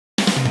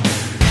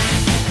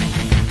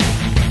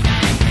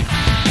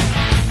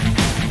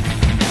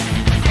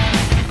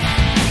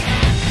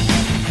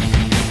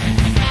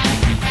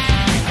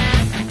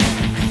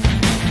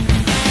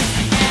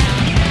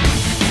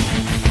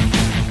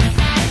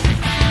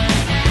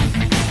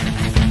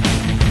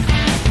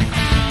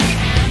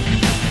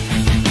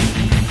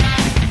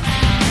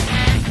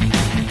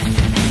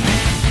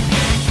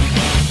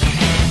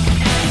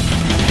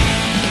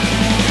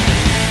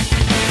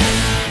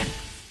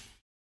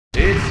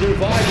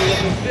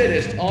the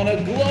fittest on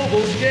a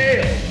global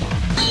scale.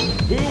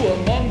 Who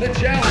among the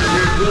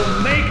challengers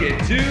will make it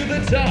to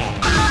the top?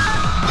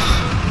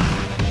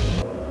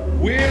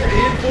 We're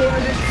in for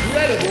an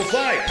incredible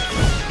fight.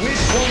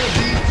 Which one of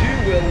these two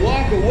will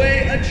walk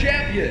away a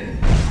champion?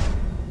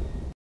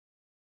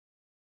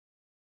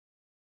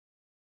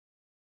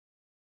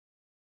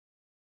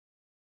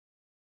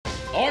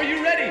 Are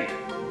you ready?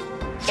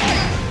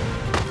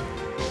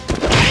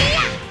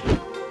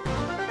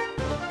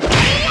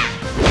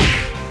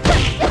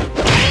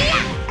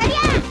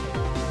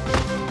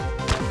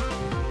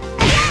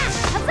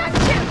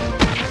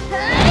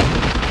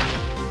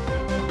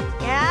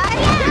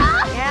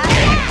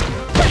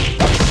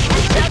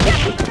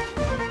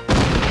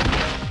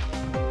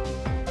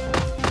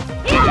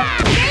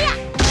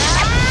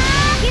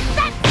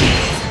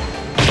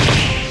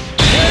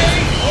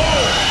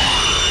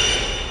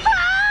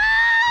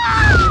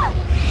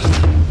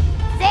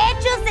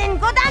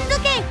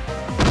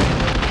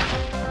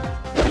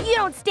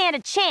 A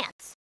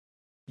chance.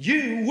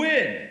 You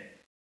win.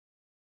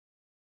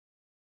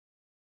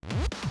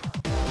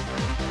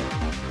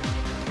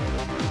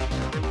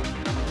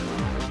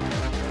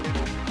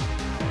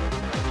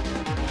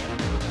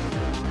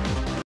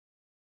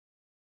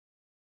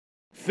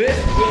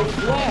 Fist will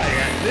fly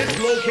at this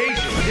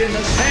location in the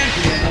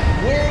Pantheon of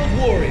World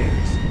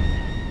Warriors.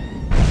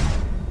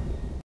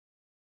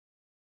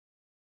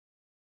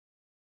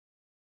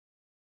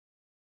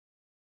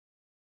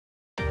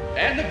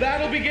 And the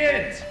battle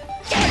begins.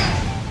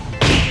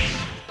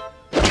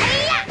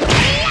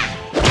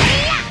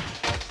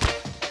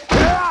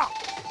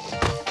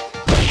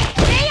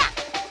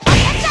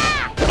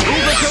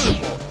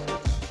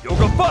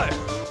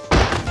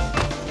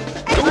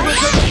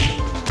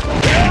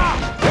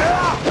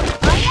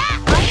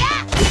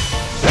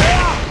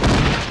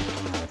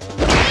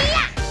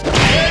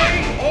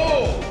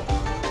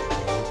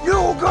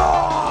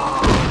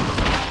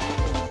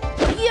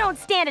 You don't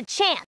stand a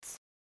chance.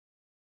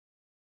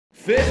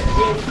 Fist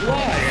will fly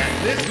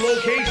at this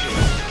location.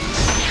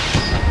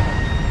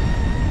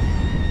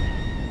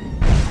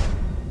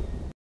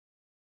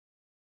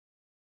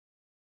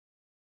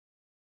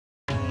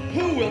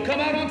 Who will come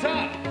out on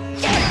top?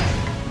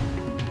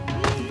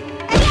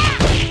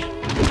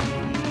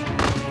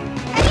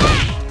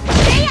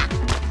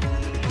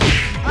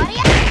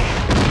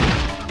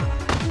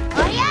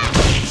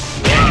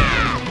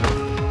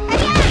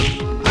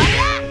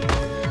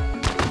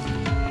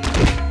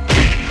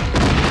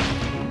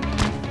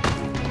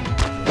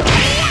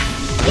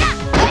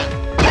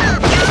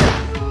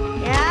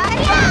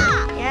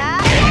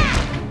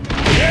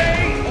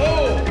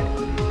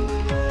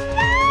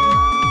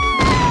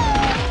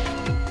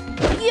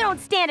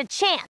 Stand a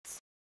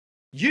chance.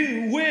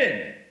 You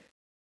win.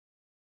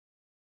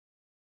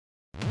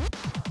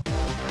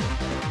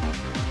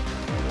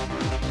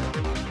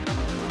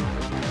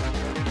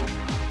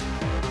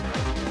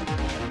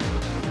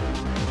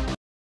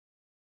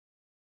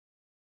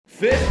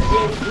 Fist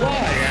will fly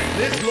at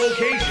this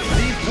location.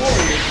 These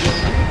warriors will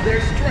prove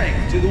their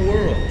strength to the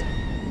world.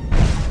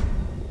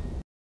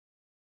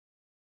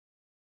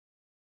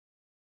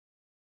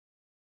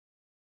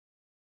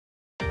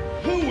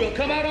 Who will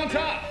come out on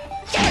top?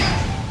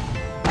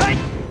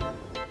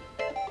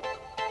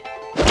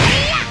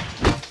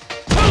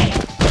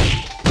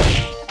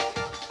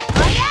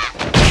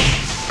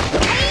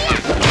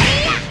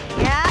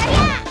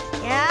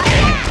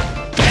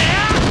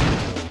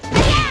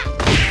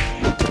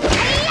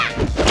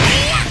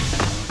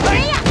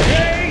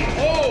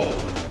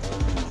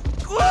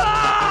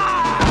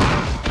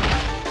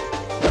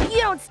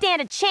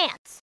 Stand a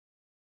chance.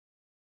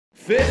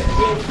 Fist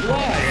will fly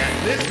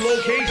at this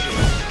location.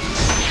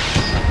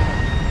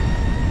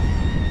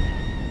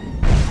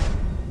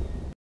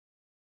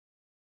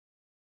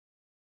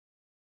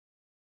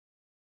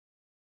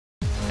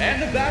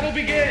 And the battle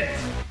begins.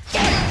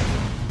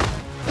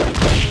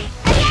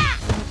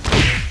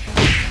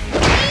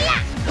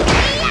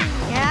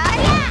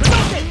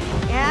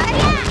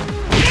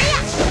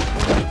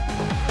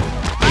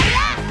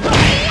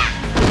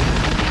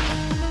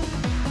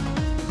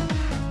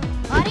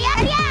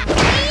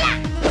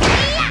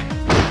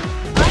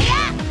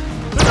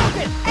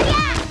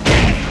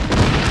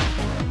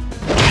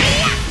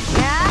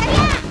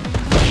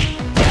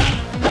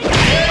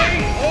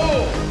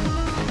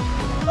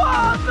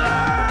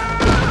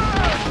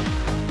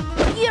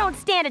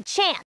 Stand a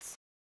chance.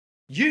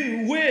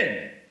 You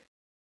win.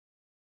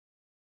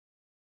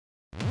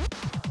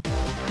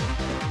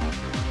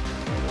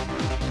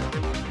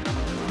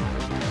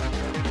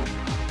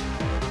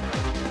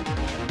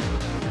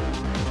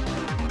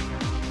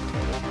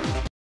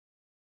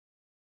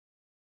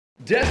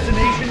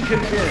 Destination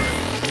confirmed.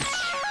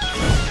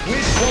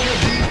 Which one of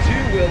these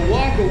two will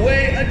walk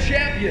away a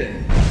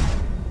champion?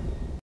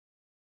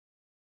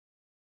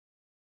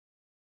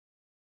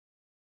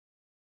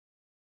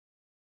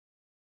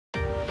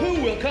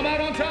 Who will come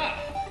out on top?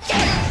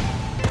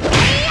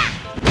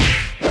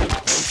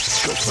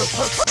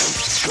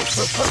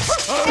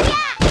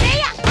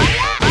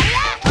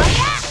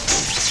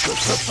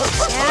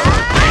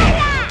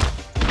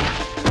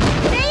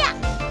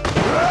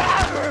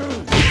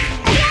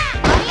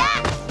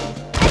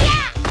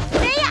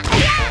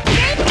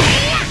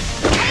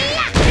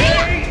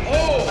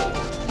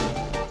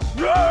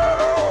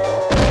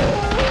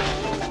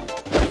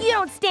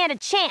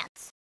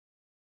 chance.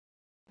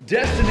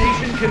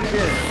 Destination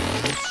confirmed.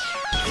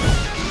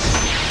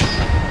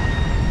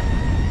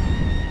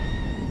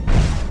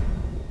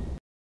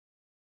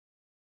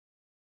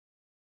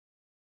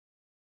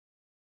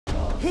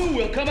 Who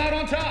will come out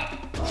on top?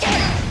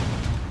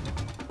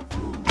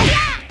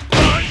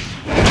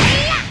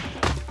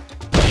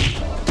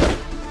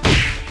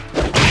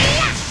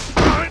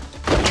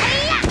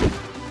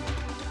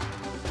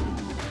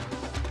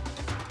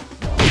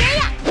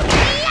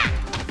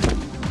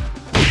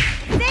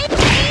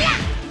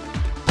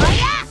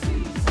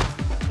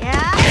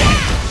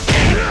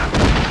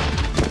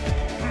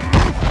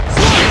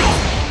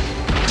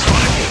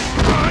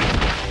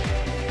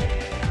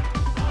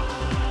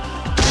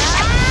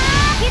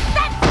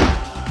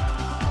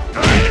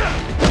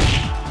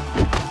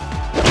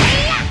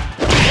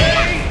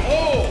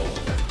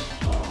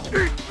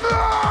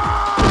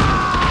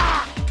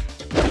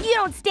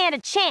 Stand a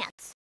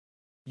chance.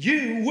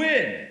 You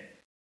win.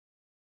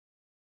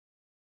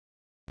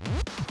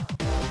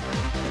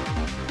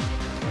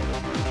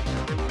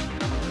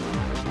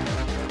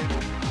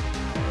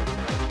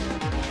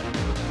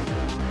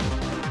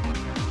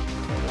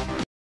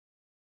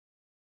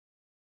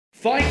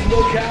 Fight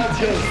locale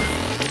chosen.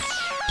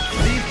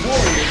 These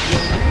warriors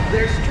will prove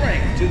their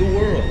strength to the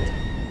world.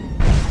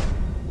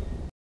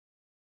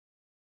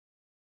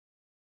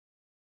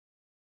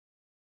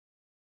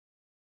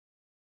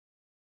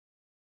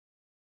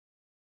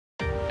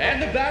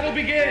 And the battle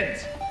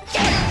begins!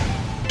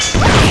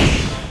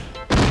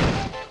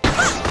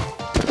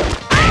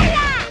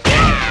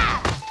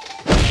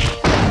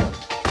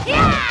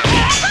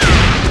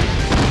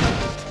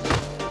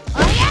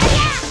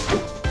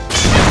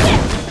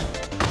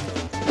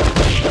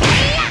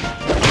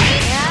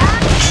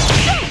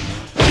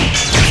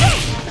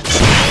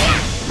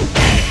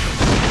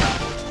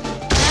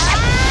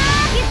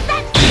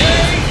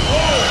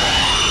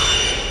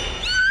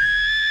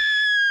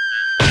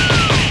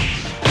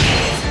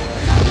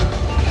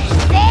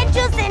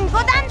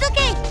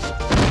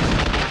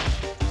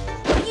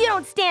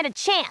 Stand a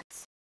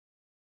chance.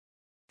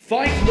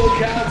 Fight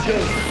locale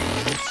chosen.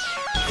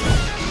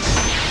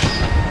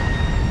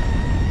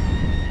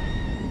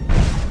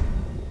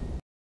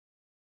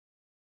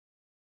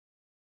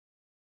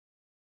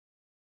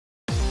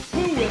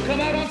 Who will come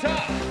out on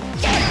top?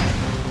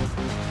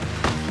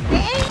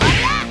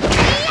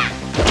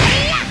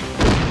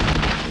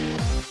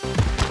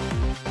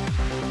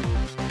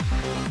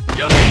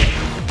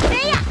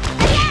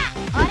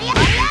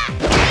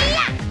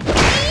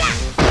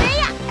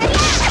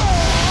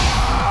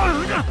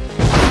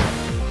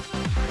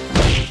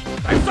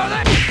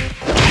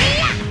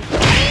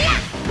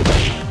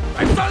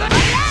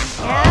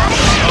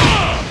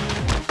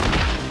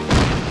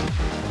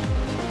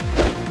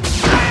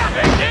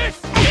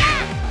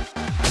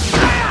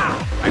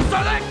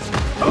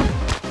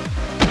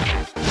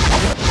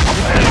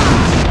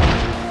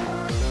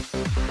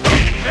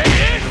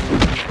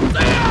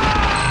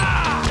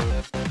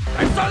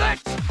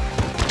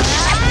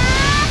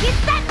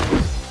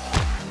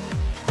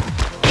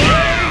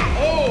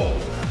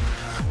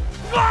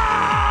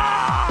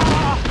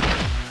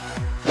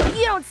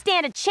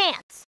 Stand a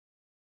chance.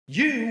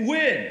 You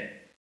win.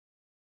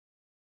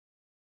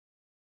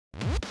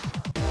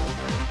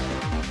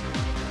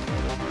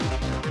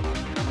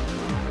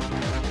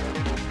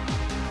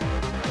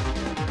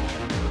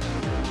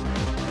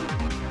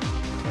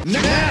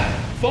 Now,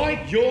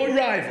 fight your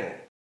rival.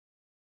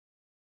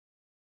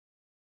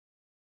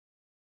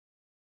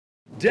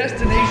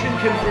 Destination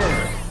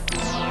confirmed.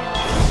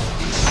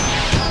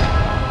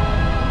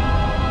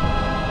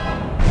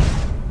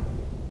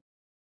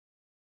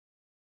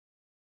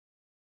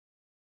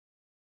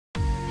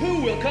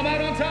 Who will come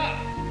out on top?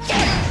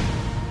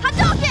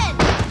 Hadouken!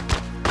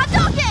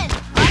 Hadouken!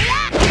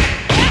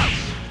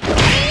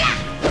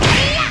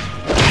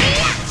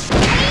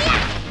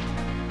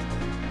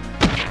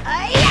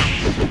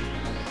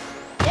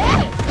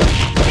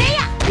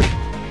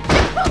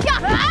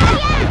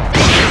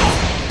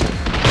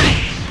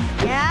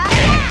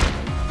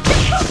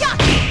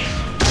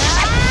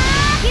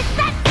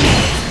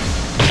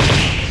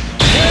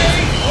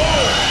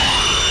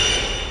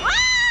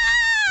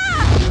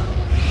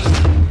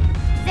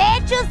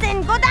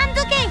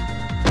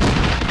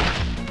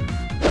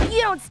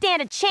 You don't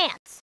stand a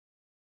chance.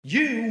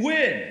 You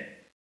win.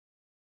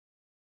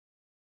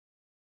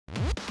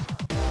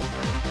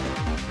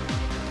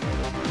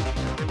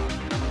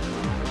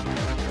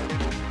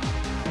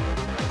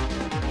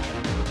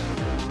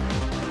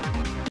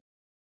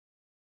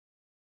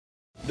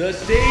 The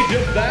stage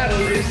of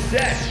battle is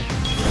set.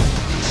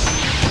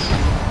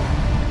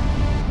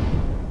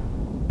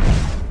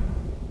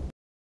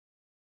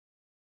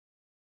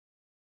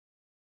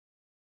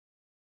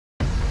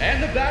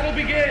 And the battle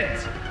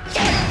begins.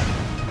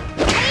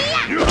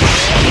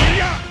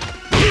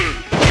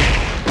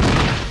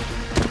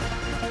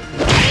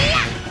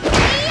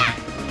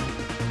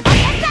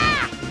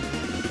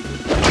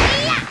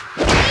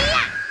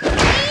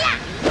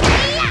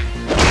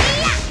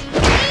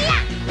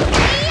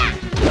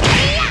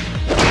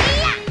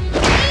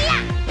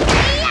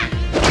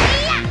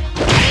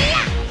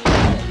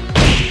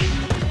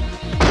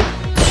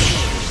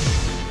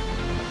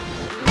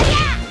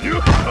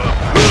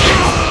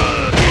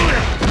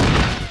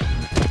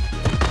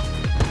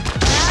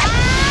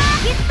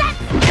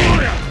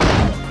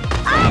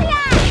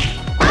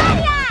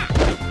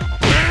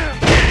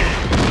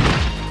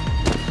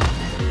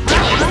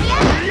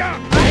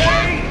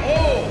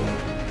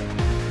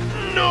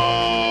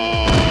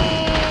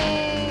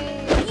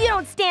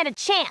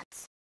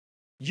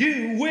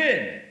 You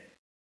win!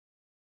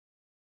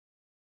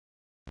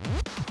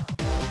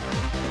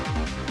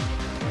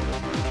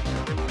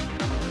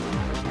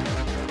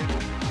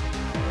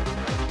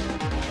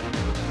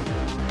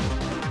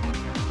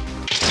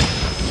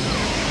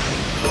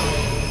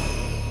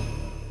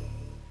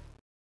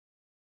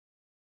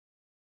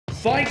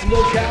 Fight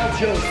locale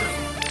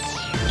chosen.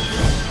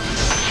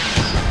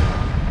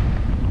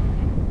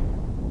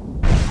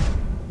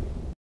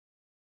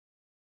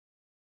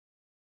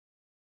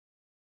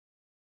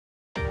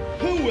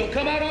 Who will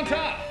come out on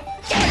top?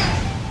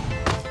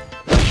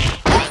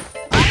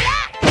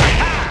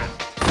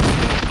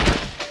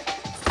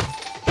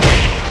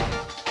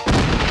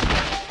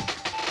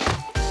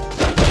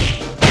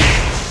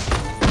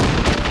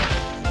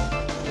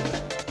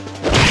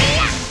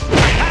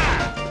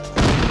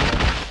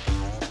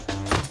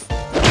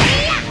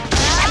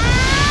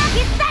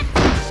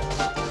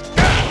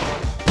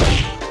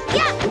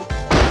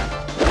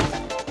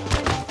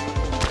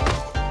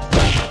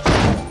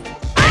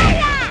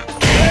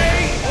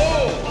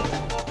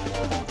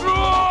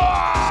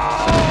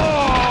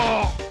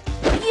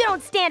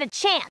 Stand a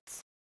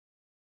chance.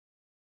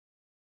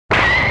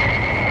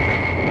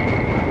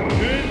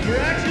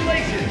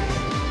 Congratulations!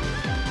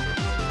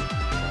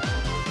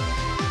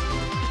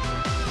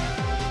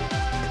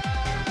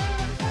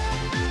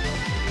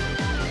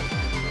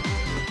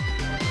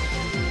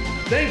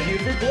 Thank you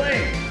for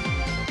playing.